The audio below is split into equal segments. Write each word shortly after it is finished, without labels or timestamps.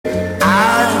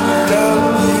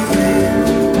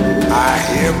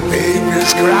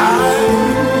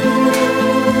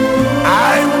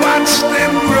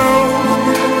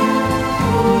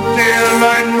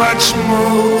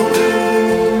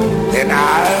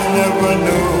never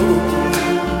knew.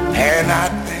 And I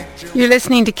think you're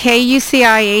listening to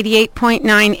KUCI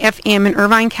 88.9 FM in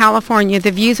Irvine, California.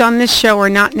 The views on this show are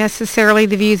not necessarily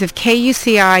the views of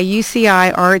KUCI,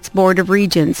 UCI, or its Board of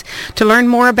Regents. To learn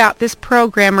more about this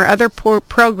program or other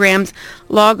programs,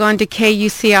 log on to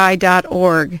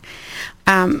kuci.org.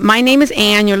 My name is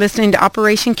Ann. You're listening to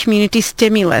Operation Community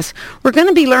Stimulus. We're going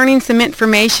to be learning some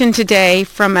information today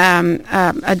from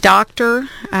a doctor.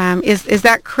 Is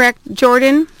that correct,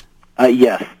 Jordan?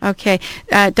 Yes. Okay.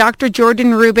 Dr.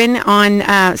 Jordan Rubin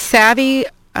on Savvy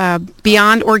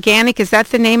Beyond Organic. Is that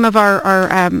the name of our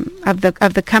of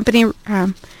the company,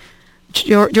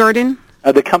 Jordan?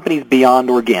 The company's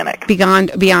Beyond Organic.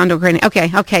 Beyond Organic.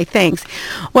 Okay. Thanks.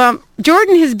 Well,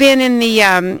 Jordan has been in the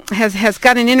has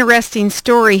got an interesting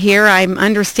story here. I'm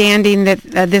understanding that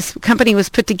this company was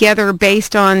put together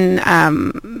based on.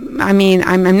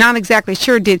 I'm not exactly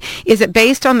sure. Is it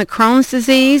based on the Crohn's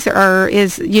disease, or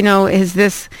is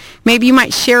this? Maybe you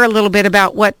might share a little bit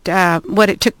about what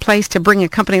it took place to bring a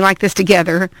company like this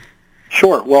together.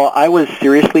 Sure. Well, I was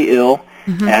seriously ill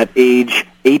at age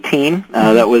 18.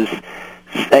 That was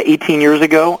 18 years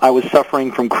ago. I was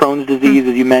suffering from Crohn's disease,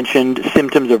 as you mentioned,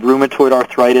 symptoms of rheumatoid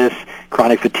arthritis,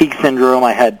 chronic fatigue syndrome.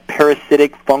 I had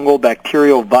parasitic, fungal,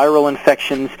 bacterial, viral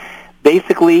infections,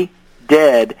 basically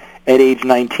dead at age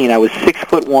 19. I was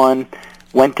 6'1",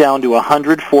 went down to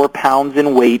 104 pounds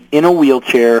in weight in a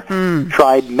wheelchair,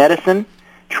 tried medicine,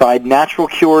 tried natural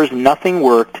cures, nothing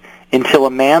worked, until a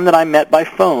man that I met by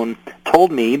phone told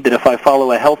me that if I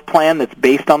follow a health plan that's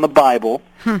based on the Bible,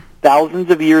 thousands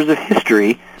of years of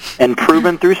history, and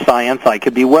proven through science, I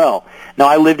could be well. Now,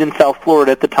 I lived in South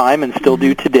Florida at the time and still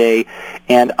do today,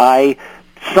 and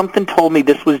something told me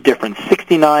this was different.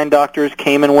 69 doctors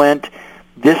came and went.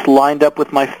 This lined up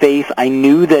with my faith. I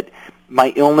knew that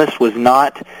my illness was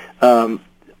not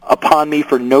upon me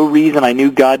for no reason. I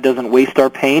knew God doesn't waste our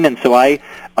pain, and so I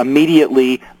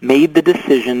immediately made the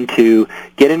decision to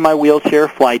get in my wheelchair,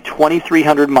 fly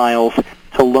 2,300 miles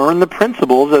to learn the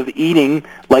principles of eating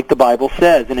like the Bible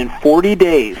says. And in 40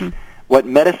 days, what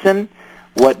medicine,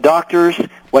 what doctors,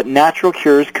 what natural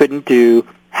cures couldn't do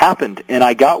happened. And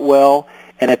I got well,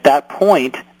 and at that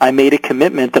point, I made a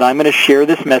commitment that I'm going to share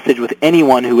this message with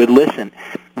anyone who would listen.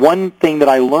 One thing that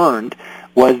I learned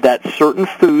was that certain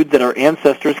foods that our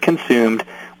ancestors consumed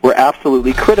were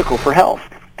absolutely critical for health.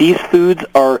 These foods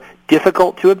are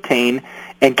difficult to obtain,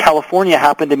 and California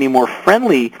happened to be more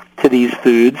friendly to these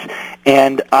foods,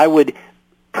 and I would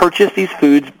purchase these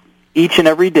foods each and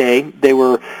every day. They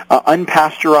were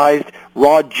unpasteurized,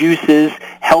 raw juices,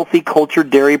 healthy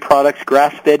cultured dairy products,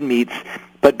 grass-fed meats.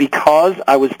 But because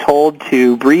I was told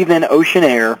to breathe in ocean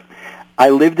air, I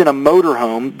lived in a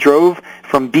motorhome, drove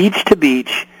from beach to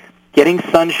beach, getting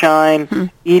sunshine,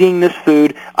 eating this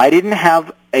food. I didn't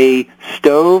have a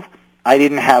stove. I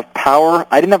didn't have power.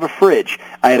 I didn't have a fridge.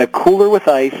 I had a cooler with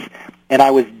ice, and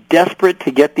I was desperate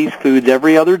to get these foods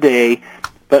every other day,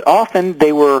 but often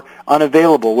they were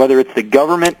unavailable, whether it's the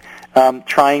government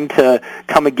trying to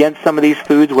come against some of these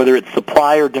foods, whether it's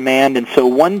supply or demand. And so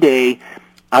one day,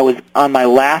 I was on my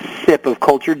last sip of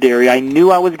cultured dairy. I knew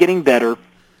I was getting better,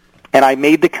 and I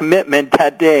made the commitment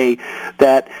that day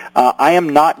that I am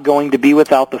not going to be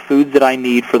without the foods that I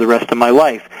need for the rest of my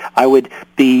life. I would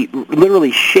be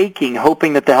literally shaking,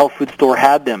 hoping that the health food store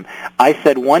had them. I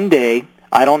said one day,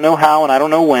 I don't know how and I don't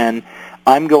know when,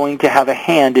 I'm going to have a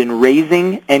hand in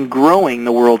raising and growing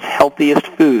the world's healthiest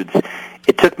foods.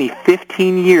 It took me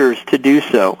 15 years to do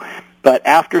so, but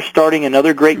after starting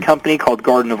another great company called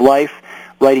Garden of Life,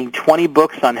 writing 20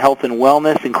 books on health and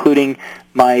wellness, including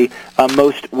my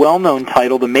most well-known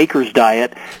title, The Maker's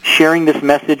Diet, sharing this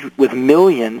message with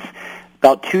millions,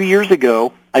 about 2 years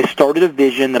ago, I started a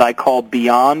vision that I call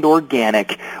Beyond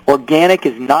Organic. Organic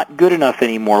is not good enough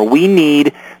anymore. We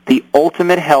need the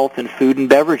ultimate health in food and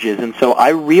beverages. And so I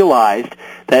realized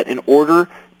that in order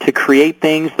to create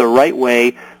things the right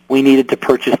way, we needed to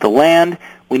purchase the land,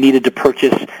 we needed to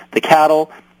purchase the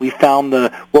cattle. We found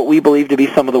what we believe to be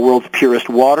some of the world's purest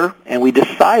water, and we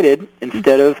decided,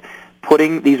 instead of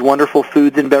putting these wonderful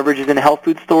foods and beverages in health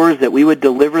food stores, that we would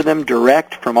deliver them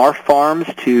direct from our farms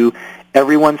to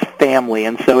everyone's family.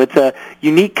 And so it's a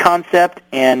unique concept,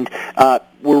 and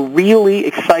we're really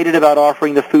excited about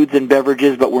offering the foods and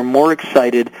beverages, but we're more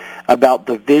excited about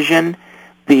the vision,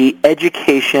 the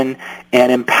education,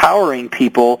 and empowering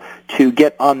people to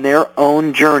get on their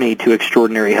own journey to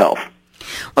extraordinary health.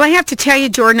 Well, I have to tell you,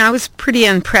 Jordan, I was pretty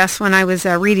impressed when I was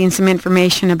reading some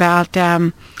information about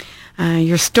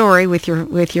your story with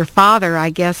your father. I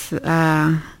guess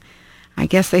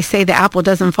they say the apple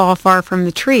doesn't fall far from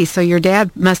the tree, so your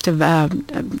dad must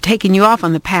have taken you off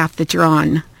on the path that you're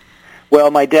on. Well,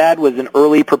 my dad was an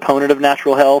early proponent of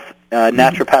natural health,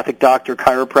 naturopathic doctor,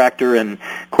 chiropractor, and,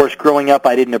 of course, growing up,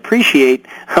 I didn't appreciate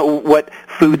what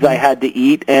foods I had to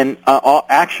eat, and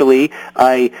actually,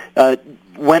 I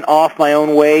went off my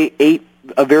own way, ate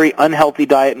a very unhealthy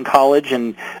diet in college,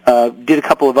 and did a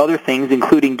couple of other things,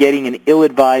 including getting an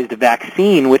ill-advised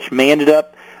vaccine, which may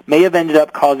have ended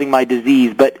up causing my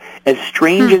disease. But as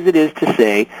strange as it is to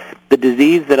say, the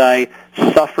disease that I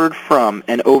suffered from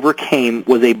and overcame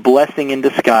was a blessing in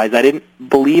disguise. I didn't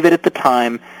believe it at the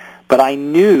time, but I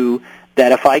knew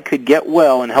that if I could get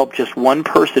well and help just one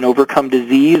person overcome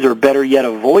disease, or better yet,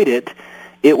 avoid it,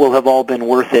 it will have all been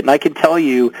worth it. And I can tell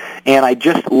you, and I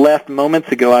just left moments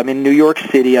ago, I'm in New York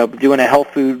City, I'm doing a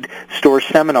health food store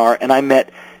seminar, and I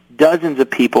met dozens of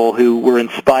people who were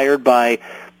inspired by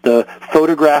the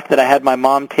photograph that I had my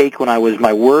mom take when I was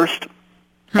my worst,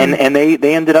 and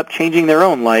they ended up changing their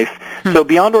own life. So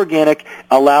Beyond Organic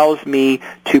allows me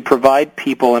to provide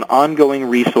people an ongoing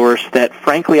resource that,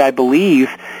 frankly, I believe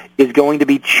is going to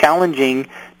be challenging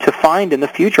to find in the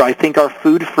future. I think our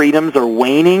food freedoms are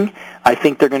waning. I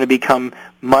think they're going to become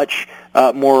much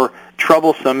more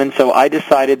troublesome, and so I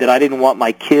decided that I didn't want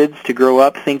my kids to grow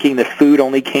up thinking that food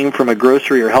only came from a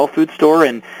grocery or health food store,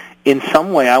 and in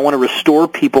some way I want to restore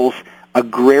people's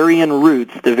agrarian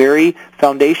roots, the very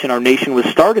foundation our nation was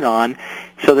started on,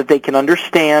 so that they can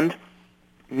understand,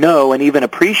 know, and even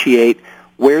appreciate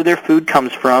where their food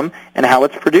comes from and how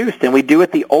it's produced. And we do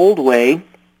it the old way,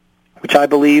 which I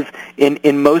believe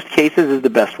in most cases is the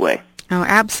best way. Oh,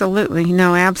 absolutely.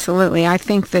 No, absolutely. I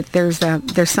think that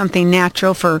there's something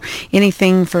natural for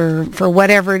anything, for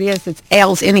whatever it is that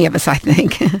ails any of us, I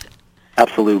think.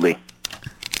 Absolutely.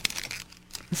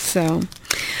 So,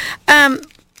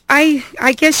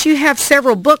 I guess you have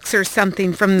several books or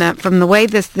something from the way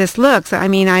this looks. I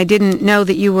mean, I didn't know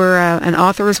that you were an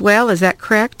author as well. Is that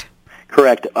correct?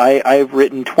 Correct. I've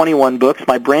written 21 books.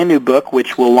 My brand new book,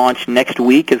 which will launch next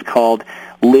week, is called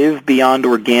Live Beyond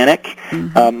Organic.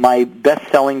 My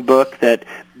best-selling book that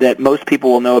most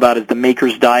people will know about is The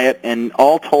Maker's Diet, and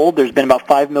all told, there's been about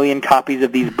 5 million copies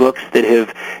of these books that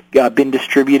have been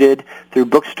distributed through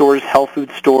bookstores, health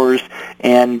food stores,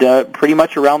 and pretty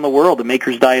much around the world. The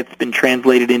Maker's Diet's been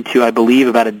translated into, I believe,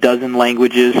 about a dozen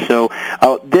languages. So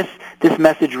this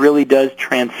message really does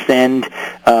transcend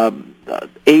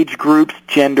age groups,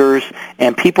 genders,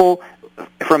 and people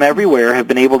from everywhere have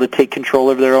been able to take control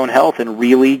of their own health and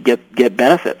really get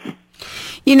benefits.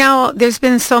 You know, there's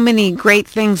been so many great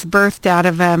things birthed out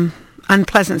of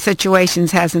unpleasant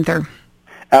situations, hasn't there?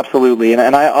 Absolutely.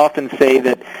 And I often say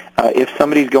that if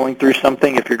somebody's going through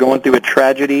something, if you're going through a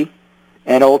tragedy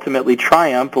and ultimately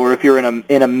triumph, or if you're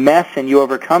in a mess and you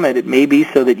overcome it, it may be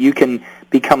so that you can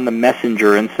become the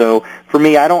messenger. And so for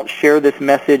me, I don't share this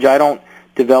message. I don't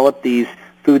develop these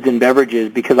foods and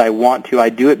beverages because I want to. I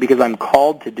do it because I'm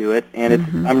called to do it,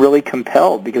 and I'm really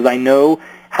compelled because I know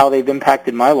how they've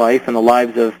impacted my life and the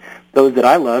lives of those that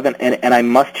I love, and I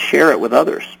must share it with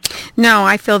others. No,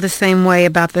 I feel the same way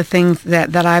about the things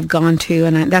that I've gone to,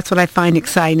 and that's what I find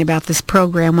exciting about this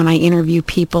program when I interview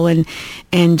people, and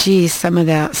geez, some of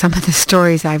the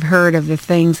stories I've heard of the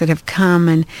things that have come,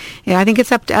 and I think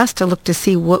it's up to us to look to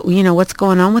see what's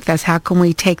going on with us. How can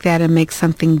we take that and make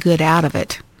something good out of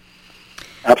it?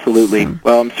 Absolutely.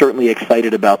 Well, I'm certainly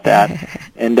excited about that,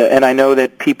 and I know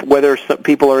that whether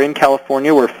people are in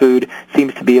California where food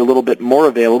seems to be a little bit more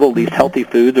available, at least healthy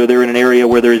foods, or they're in an area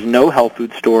where there is no health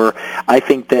food store, I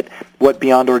think that what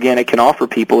Beyond Organic can offer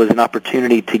people is an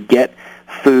opportunity to get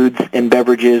foods and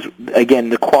beverages. Again,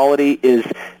 the quality is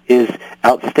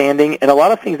outstanding, and a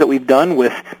lot of things that we've done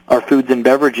with our foods and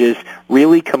beverages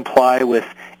really comply with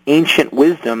ancient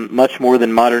wisdom much more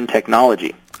than modern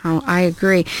technology. Oh, I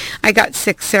agree. I got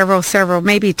sick several,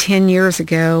 maybe 10 years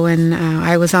ago, and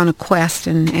I was on a quest,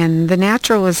 and the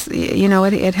natural was,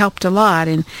 it helped a lot,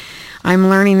 and I'm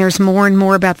learning there's more and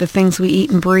more about the things we eat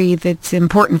and breathe that's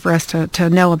important for us to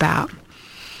know about.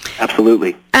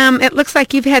 Absolutely. It looks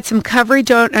like you've had some coverage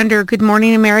under Good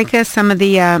Morning America. Some of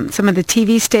the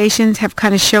TV stations have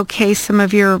kind of showcased some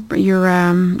of your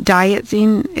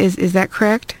dieting. Is that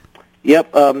correct?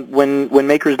 Yep. When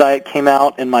Maker's Diet came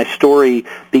out and my story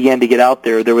began to get out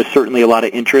there was certainly a lot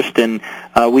of interest, and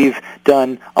we've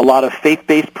done a lot of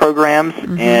faith-based programs,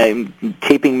 and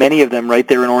taping many of them right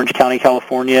there in Orange County,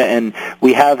 California, and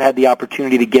we have had the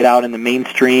opportunity to get out in the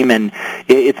mainstream, and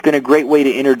it's been a great way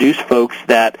to introduce folks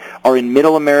that are in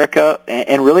Middle America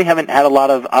and really haven't had a lot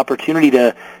of opportunity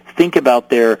to think about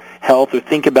their health or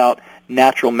think about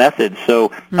natural methods. So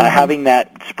having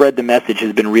that spread the message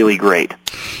has been really great.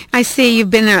 I see you've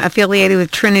been affiliated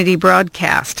with Trinity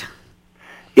Broadcast.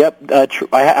 Yep.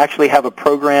 I actually have a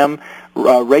program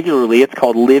regularly. It's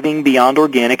called Living Beyond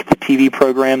Organic. It's a TV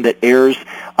program that airs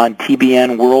on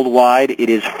TBN worldwide. It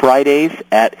is Fridays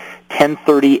at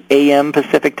 10:30 a.m.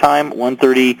 Pacific Time,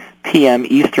 1:30 p.m.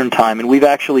 Eastern Time. And we've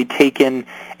actually taken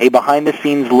a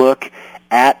behind-the-scenes look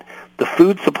at the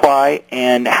food supply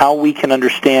and how we can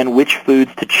understand which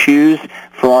foods to choose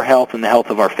for our health and the health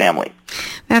of our family.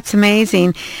 That's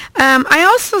amazing. I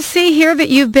also see here that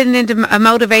you've been into a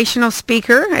motivational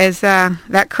speaker. Is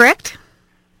that correct?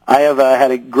 I have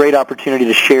had a great opportunity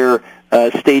to share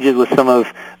stages with some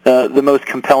of the most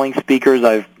compelling speakers.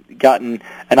 I've gotten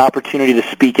an opportunity to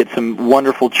speak at some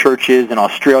wonderful churches in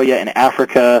Australia and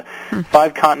Africa,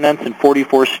 5 continents and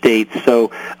 44 states.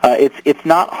 So it's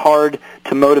not hard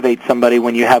to motivate somebody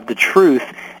when you have the truth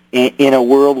in a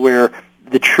world where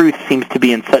the truth seems to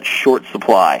be in such short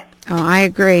supply. Oh, I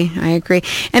agree.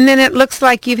 And then it looks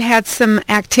like you've had some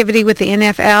activity with the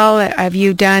NFL. Have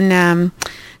you done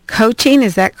coaching?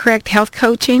 Is that correct? Health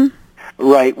coaching?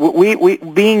 Right. We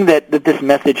being that this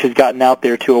message has gotten out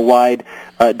there to a wide,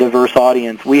 diverse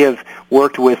audience, we have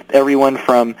worked with everyone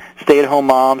from stay-at-home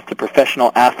moms to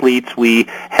professional athletes. We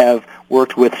have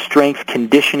worked with strength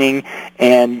conditioning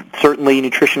and certainly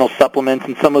nutritional supplements,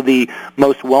 and some of the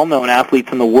most well-known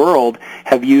athletes in the world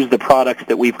have used the products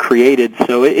that we've created.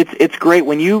 So it's great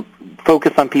when you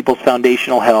focus on people's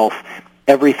foundational health.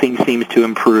 Everything seems to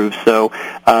improve. So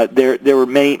there were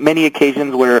many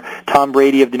occasions where Tom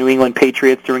Brady of the New England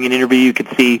Patriots, during an interview, you could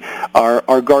see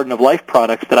our Garden of Life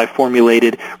products that I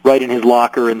formulated right in his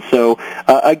locker. And so,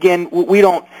 again, we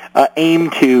don't aim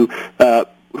to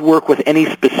work with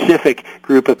any specific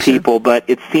group of people, but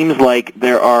it seems like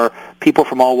there are people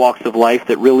from all walks of life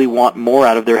that really want more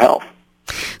out of their health.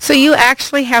 So you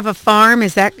actually have a farm,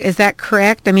 is that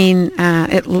correct? I mean,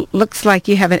 it looks like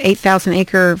you have an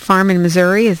 8,000-acre farm in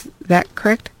Missouri. Is that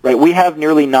correct? Right. We have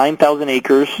nearly 9,000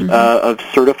 acres of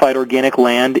certified organic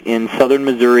land in southern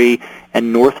Missouri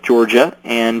and North Georgia,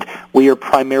 and we are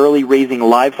primarily raising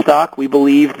livestock. We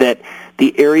believe that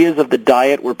the areas of the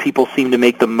diet where people seem to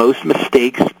make the most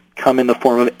mistakes come in the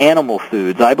form of animal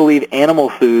foods. I believe animal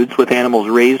foods with animals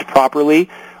raised properly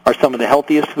are some of the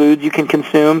healthiest foods you can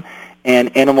consume,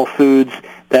 and animal foods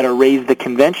that are raised the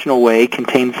conventional way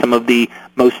contain some of the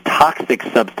most toxic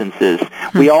substances.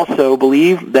 We also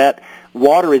believe that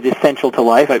water is essential to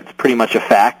life. It's pretty much a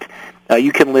fact.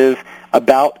 You can live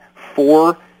about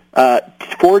 4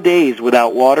 days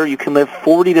without water. You can live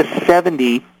 40 to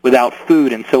 70 without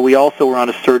food. And so we also were on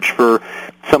a search for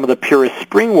some of the purest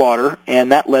spring water,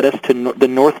 and that led us to the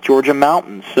North Georgia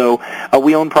mountains. So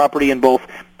we own property in both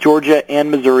Georgia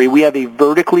and Missouri. We have a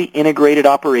vertically integrated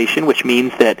operation, which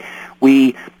means that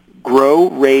we grow,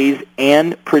 raise,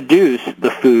 and produce the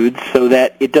food so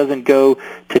that it doesn't go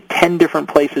to 10 different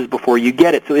places before you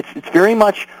get it. So it's very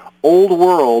much old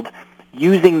world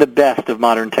using the best of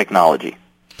modern technology.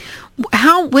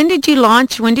 When did you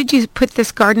launch? When did you put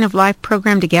this Garden of Life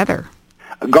program together?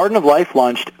 Garden of Life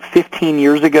launched 15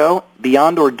 years ago.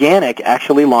 Beyond Organic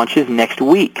actually launches next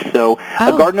week. So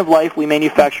at Garden of Life, we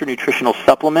manufacture nutritional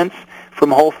supplements from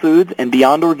Whole Foods, and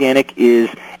Beyond Organic is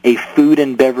a food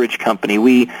and beverage company.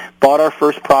 We bought our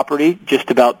first property just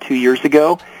about 2 years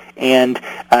ago, and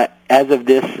as of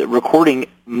this recording,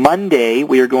 Monday,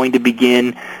 we are going to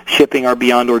begin shipping our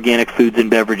Beyond Organic foods and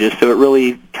beverages. So it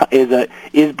really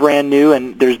is brand new,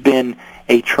 and there's been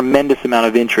a tremendous amount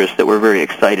of interest that we're very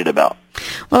excited about.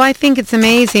 Well, I think it's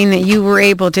amazing that you were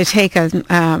able to take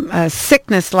a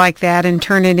sickness like that and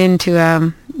turn it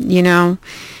into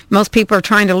most people are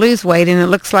trying to lose weight, and it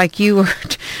looks like you were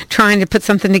trying to put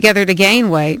something together to gain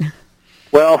weight.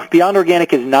 Well, Beyond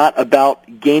Organic is not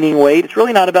about gaining weight. It's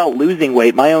really not about losing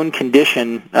weight. My own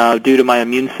condition, due to my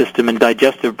immune system and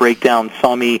digestive breakdown,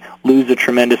 saw me lose a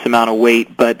tremendous amount of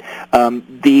weight. But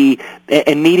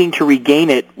needing to regain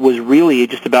it was really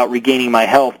just about regaining my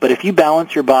health. But if you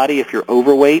balance your body, if you're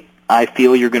overweight, I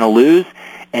feel you're going to lose.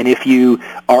 And if you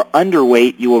are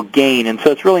underweight, you will gain. And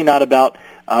so it's really not about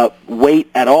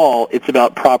weight at all. It's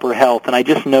about proper health. And I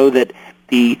just know that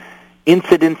the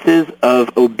incidences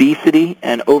of obesity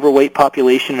and overweight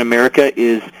population in America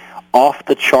is off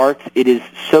the charts. It is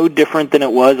so different than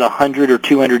it was 100 or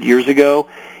 200 years ago,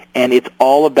 and it's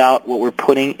all about what we're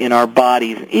putting in our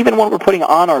bodies, even what we're putting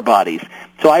on our bodies.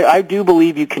 So I do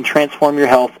believe you can transform your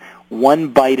health one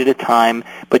bite at a time,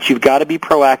 but you've got to be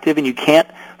proactive, and you can't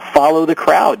follow the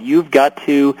crowd. You've got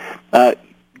to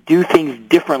do things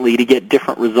differently to get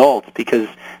different results, because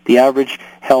the average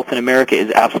health in America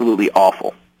is absolutely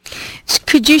awful.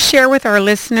 Could you share with our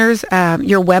listeners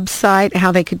your website,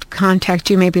 how they could contact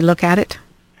you, maybe look at it?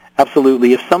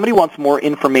 Absolutely. If somebody wants more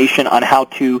information on how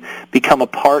to become a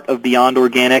part of Beyond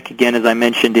Organic, again, as I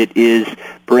mentioned, it is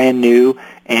brand new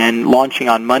and launching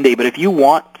on Monday. But if you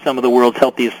want some of the world's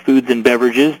healthiest foods and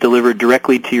beverages delivered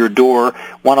directly to your door,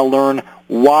 want to learn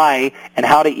why and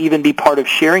how to even be part of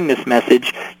sharing this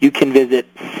message, you can visit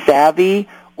Savvy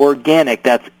Organic.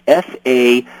 That's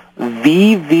SAVVI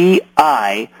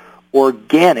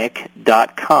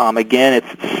Organic.com. Again,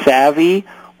 it's Savvy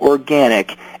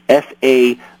Organic,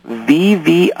 SAVVI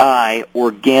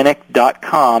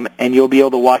Organic.com, and you'll be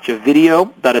able to watch a video,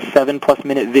 about a 7+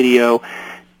 minute video,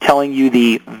 telling you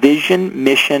the vision,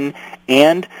 mission,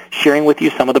 and sharing with you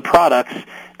some of the products,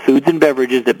 foods and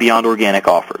beverages that Beyond Organic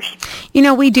offers. You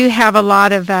know, we do have a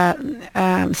lot of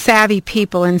savvy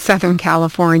people in Southern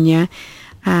California,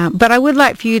 but I would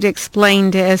like for you to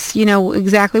explain to us, you know,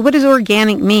 exactly what does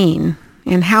organic mean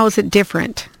and how is it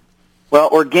different? Well,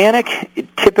 organic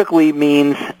typically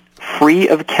means free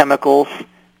of chemicals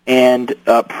and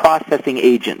processing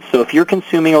agents. So if you're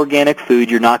consuming organic food,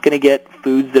 you're not going to get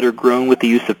foods that are grown with the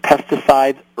use of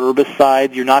pesticides,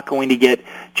 herbicides. You're not going to get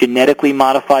genetically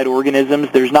modified organisms.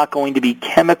 There's not going to be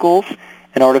chemicals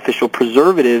and artificial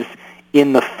preservatives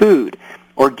in the food.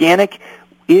 Organic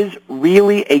is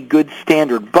really a good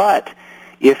standard, but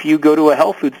if you go to a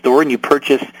health food store and you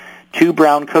purchase 2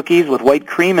 brown cookies with white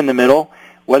cream in the middle,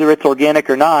 whether it's organic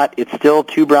or not, it's still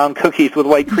 2 brown cookies with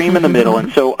white cream in the middle.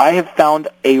 And so I have found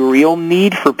a real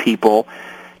need for people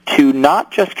to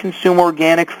not just consume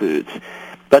organic foods,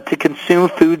 but to consume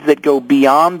foods that go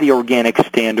beyond the organic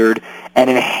standard and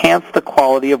enhance the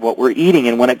quality of what we're eating.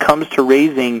 And when it comes to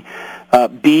raising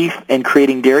beef and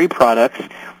creating dairy products,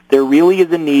 there really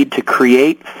is a need to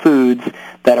create foods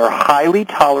that are highly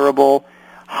tolerable,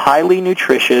 highly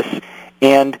nutritious,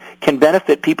 and can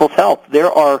benefit people's health.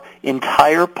 There are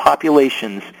entire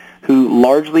populations who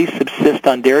largely subsist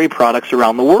on dairy products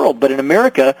around the world, but in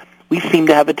America, we seem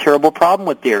to have a terrible problem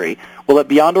with dairy. Well, at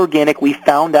Beyond Organic, we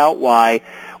found out why.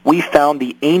 We found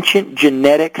the ancient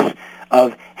genetics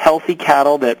of healthy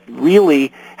cattle that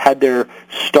really had their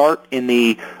start in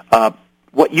the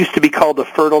what used to be called the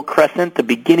Fertile Crescent, the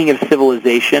beginning of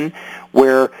civilization,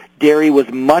 where dairy was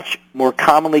much more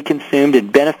commonly consumed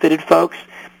and benefited folks.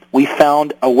 We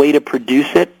found a way to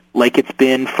produce it like it's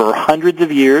been for hundreds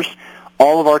of years.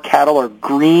 All of our cattle are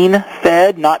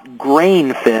grain-fed, not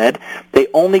grain-fed. They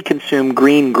only consume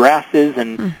green grasses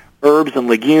and herbs and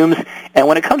legumes. And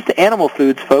when it comes to animal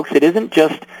foods, folks, it isn't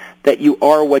just that you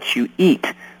are what you eat.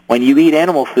 When you eat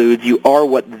animal foods, you are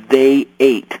what they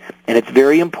ate. And it's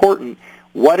very important.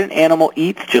 What an animal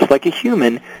eats, just like a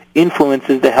human,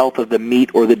 influences the health of the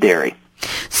meat or the dairy.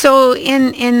 So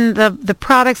in the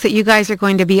products that you guys are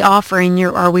going to be offering,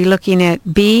 are we looking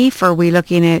at beef? Are we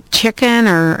looking at chicken?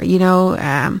 Or, you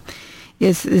know,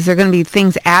 is there going to be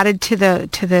things added to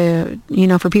the you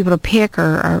know, for people to pick?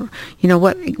 Or you know,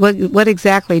 what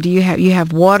exactly do you have? You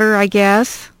have water, I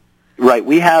guess? Right.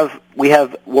 We have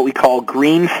what we call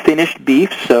green finished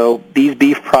beef. So these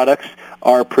beef products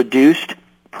are produced,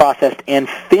 processed, and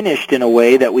finished in a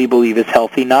way that we believe is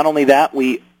healthy. Not only that,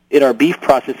 at our beef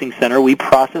processing center, we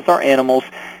process our animals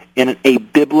in a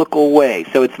biblical way.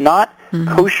 So it's not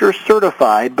kosher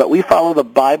certified, but we follow the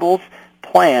Bible's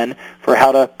plan for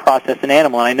how to process an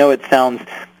animal. And I know it sounds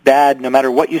bad, no matter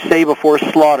what you say before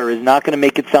slaughter is not going to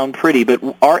make it sound pretty, but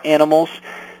our animals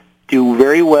do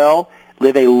very well,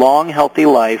 live a long, healthy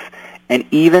life, and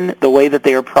even the way that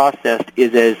they are processed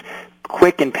is as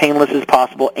quick and painless as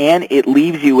possible, and it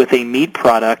leaves you with a meat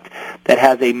product that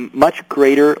has a much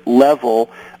greater level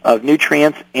of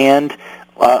nutrients and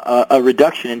a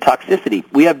reduction in toxicity.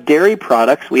 We have dairy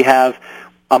products. We have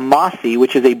Amasi,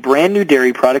 which is a brand new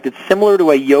dairy product. It's similar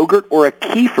to a yogurt or a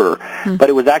kefir, but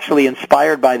it was actually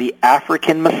inspired by the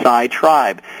African Maasai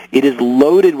tribe. It is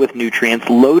loaded with nutrients,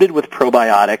 loaded with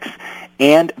probiotics,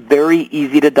 and very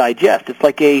easy to digest. It's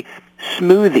like a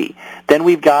smoothie. Then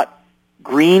we've got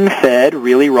green-fed,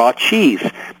 really raw cheese.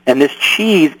 And this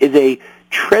cheese is a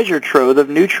treasure trove of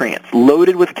nutrients,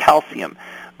 loaded with calcium,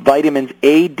 vitamins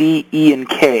A, D, E, and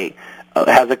K.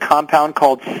 Has a compound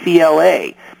called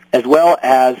CLA, as well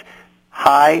as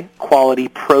high-quality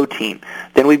protein.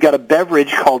 Then we've got a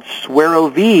beverage called Suero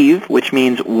Vive, which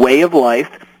means way of life.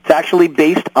 It's actually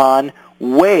based on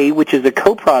whey, which is a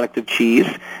co-product of cheese.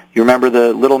 You remember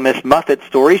the Little Miss Muffet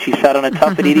story? She sat on a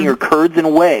tuffet eating her curds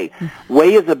and whey.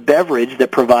 Whey is a beverage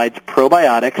that provides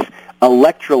probiotics,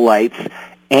 electrolytes,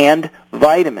 and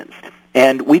vitamins.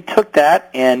 And we took that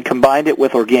and combined it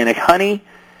with organic honey,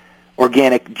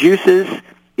 organic juices,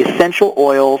 essential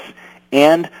oils,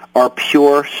 and our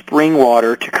pure spring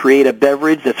water to create a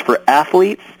beverage that's for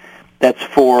athletes, that's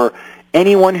for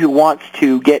anyone who wants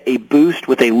to get a boost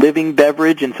with a living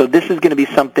beverage, and so this is going to be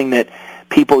something that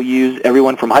people use,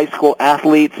 everyone from high school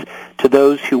athletes to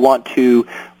those who want to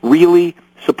really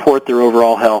support their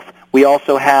overall health. We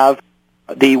also have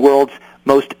the world's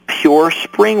most pure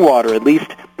spring water, at least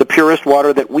the purest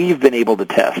water that we've been able to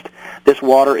test. This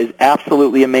water is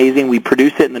absolutely amazing. We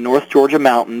produce it in the North Georgia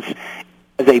mountains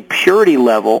as a purity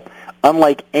level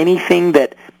unlike anything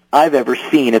that I've ever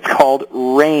seen. It's called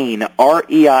rain,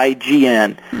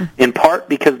 R-E-I-G-N, in part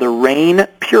because the rain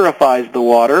purifies the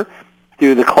water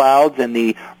through the clouds and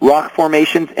the rock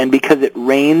formations, and because it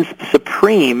reigns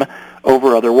supreme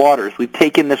over other waters. We've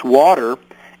taken this water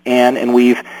and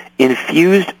we've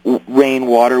infused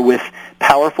rainwater with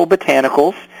powerful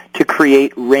botanicals to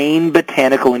create rain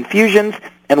botanical infusions.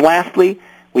 And lastly,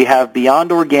 we have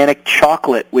Beyond Organic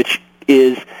chocolate, which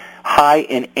is high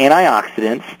in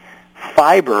antioxidants,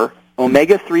 fiber,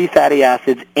 omega-3 fatty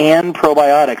acids, and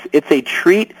probiotics. It's a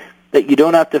treat that you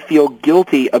don't have to feel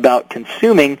guilty about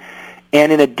consuming.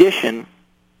 And in addition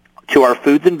to our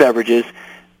foods and beverages,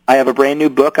 I have a brand new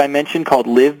book I mentioned called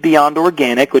Live Beyond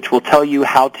Organic, which will tell you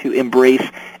how to embrace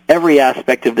every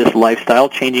aspect of this lifestyle,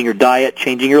 changing your diet,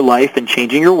 changing your life, and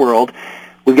changing your world.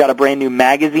 We've got a brand new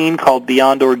magazine called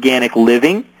Beyond Organic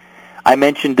Living. I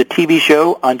mentioned the TV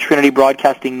show on Trinity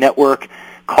Broadcasting Network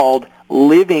called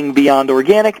Living Beyond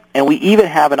Organic, and we even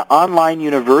have an online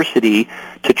university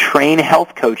to train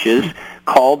health coaches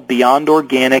called Beyond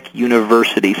Organic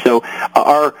University. So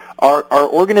our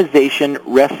organization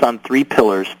rests on three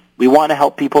pillars. We want to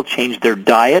help people change their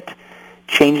diet,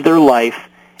 change their life,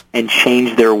 and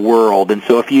change their world. And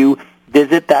so if you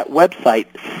visit that website,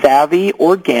 Savvy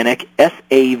Organic,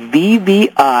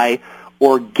 S-A-V-V-I,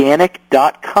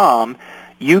 organic.com,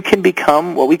 you can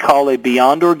become what we call a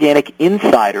Beyond Organic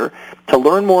Insider to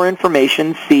learn more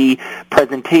information, see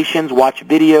presentations, watch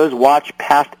videos, watch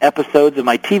past episodes of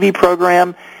my TV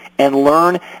program, and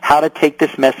learn how to take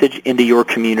this message into your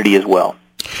community as well.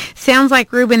 Sounds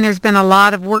like, Rubin, there's been a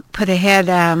lot of work put ahead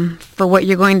for what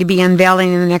you're going to be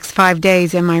unveiling in the next 5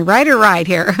 days. Am I right or right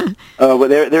here? Well,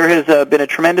 there has been a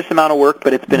tremendous amount of work,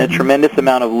 but it's been a tremendous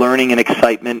amount of learning and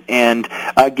excitement. And,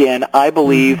 again, I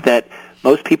believe that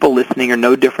most people listening are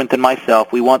no different than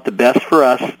myself. We want the best for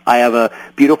us. I have a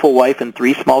beautiful wife and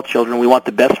 3 small children. We want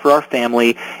the best for our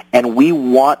family, and we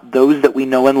want those that we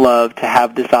know and love to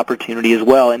have this opportunity as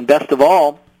well. And best of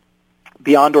all,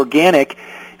 Beyond Organic,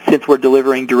 since we're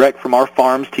delivering direct from our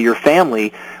farms to your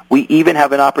family, we even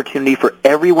have an opportunity for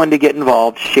everyone to get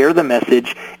involved, share the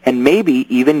message, and maybe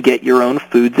even get your own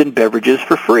foods and beverages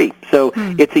for free. So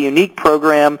it's a unique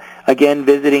program. Again,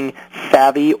 visiting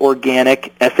Savvy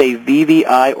Organic,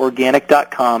 S-A-V-V-I,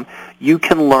 organic.com, you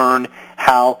can learn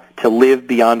how to live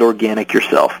beyond organic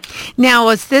yourself. Now,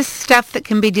 is this stuff that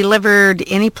can be delivered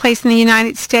any place in the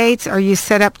United States? Are you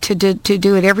set up to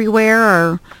do it everywhere?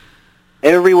 Or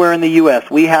everywhere in the U.S.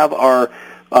 We have our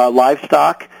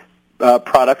livestock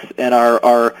products, and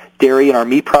our dairy and our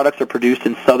meat products are produced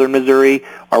in southern Missouri.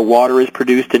 Our water is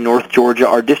produced in North Georgia.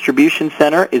 Our distribution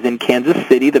center is in Kansas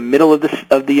City, the middle of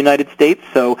the United States.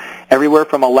 So everywhere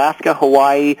from Alaska,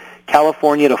 Hawaii,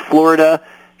 California to Florida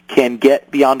can get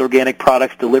Beyond Organic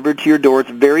products delivered to your door. It's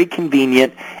very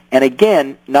convenient. And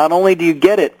again, not only do you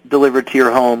get it delivered to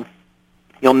your home,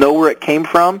 you'll know where it came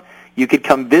from. You could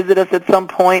come visit us at some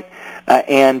point,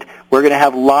 and we're going to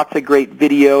have lots of great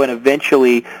video and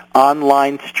eventually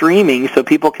online streaming so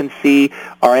people can see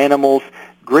our animals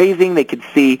grazing. They can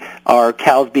see our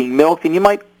cows being milked. And you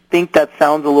might think that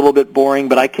sounds a little bit boring,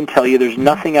 but I can tell you there's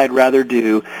nothing I'd rather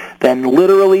do than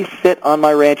literally sit on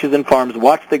my ranches and farms,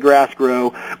 watch the grass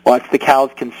grow, watch the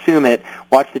cows consume it,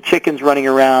 watch the chickens running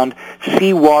around,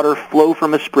 see water flow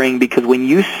from a spring, because when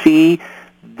you see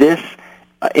this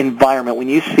environment, when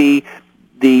you see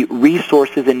the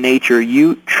resources in nature,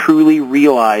 you truly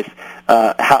realize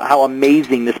how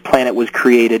amazing this planet was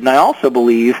created. And I also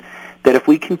believe that if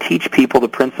we can teach people the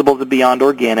principles of Beyond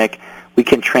Organic, we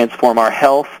can transform our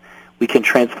health, we can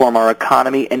transform our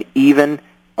economy, and even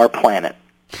our planet.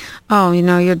 Oh,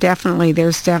 you're definitely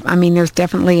there's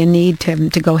definitely a need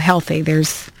to go healthy.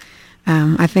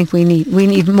 I think we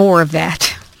need more of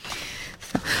that.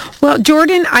 Well,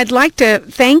 Jordan, I'd like to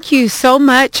thank you so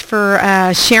much for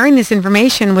sharing this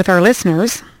information with our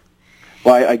listeners.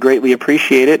 Well, I greatly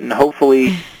appreciate it, and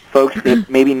hopefully folks that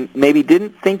maybe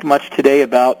didn't think much today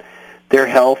about their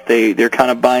health, they're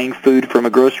kind of buying food from a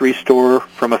grocery store,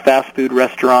 from a fast food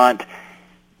restaurant.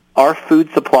 Our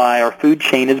food supply, our food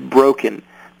chain is broken,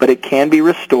 but it can be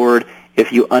restored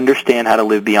if you understand how to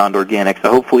live Beyond Organic. So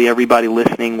hopefully everybody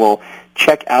listening will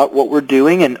check out what we're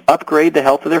doing and upgrade the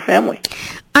health of their family.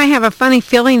 I have a funny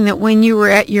feeling that when you were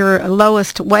at your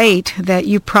lowest weight that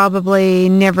you probably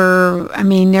never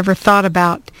thought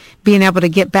about being able to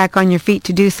get back on your feet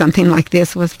to do something like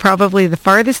this. Was probably the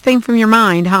farthest thing from your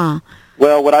mind, huh?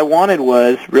 Well, what I wanted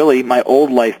was really my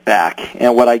old life back,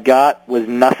 and what I got was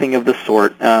nothing of the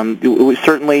sort.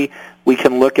 Certainly, we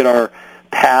can look at our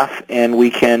path and we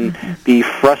can be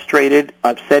frustrated,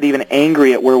 upset, even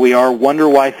angry at where we are, wonder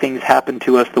why things happen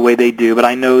to us the way they do. But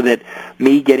I know that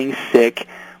me getting sick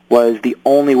was the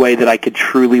only way that I could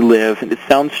truly live. And it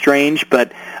sounds strange,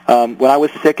 but when I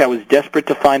was sick, I was desperate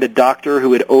to find a doctor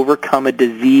who had overcome a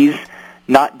disease,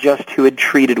 not just who had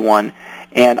treated one.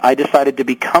 And I decided to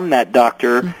become that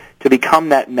doctor, to become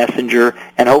that messenger,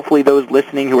 and hopefully those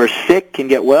listening who are sick can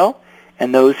get well,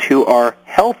 and those who are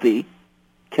healthy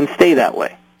can stay that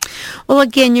way. Well,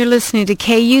 again, you're listening to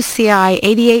KUCI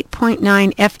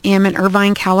 88.9 FM in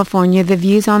Irvine, California. The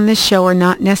views on this show are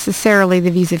not necessarily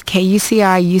the views of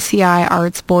KUCI, UCI, or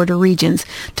its border regions.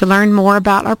 To learn more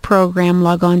about our program,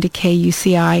 log on to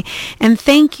KUCI. And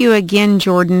thank you again,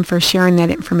 Jordan, for sharing that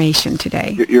information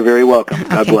today. You're very welcome.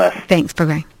 God bless. Thanks.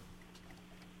 Bye-bye.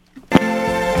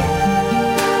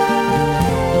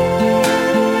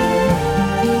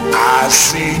 I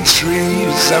see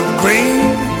trees of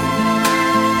green,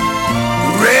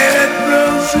 red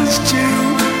roses too.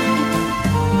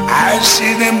 I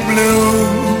see them bloom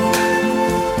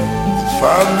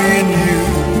for me and you.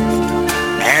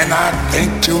 And I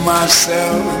think to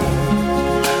myself,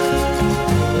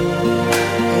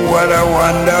 what a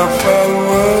wonderful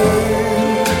world.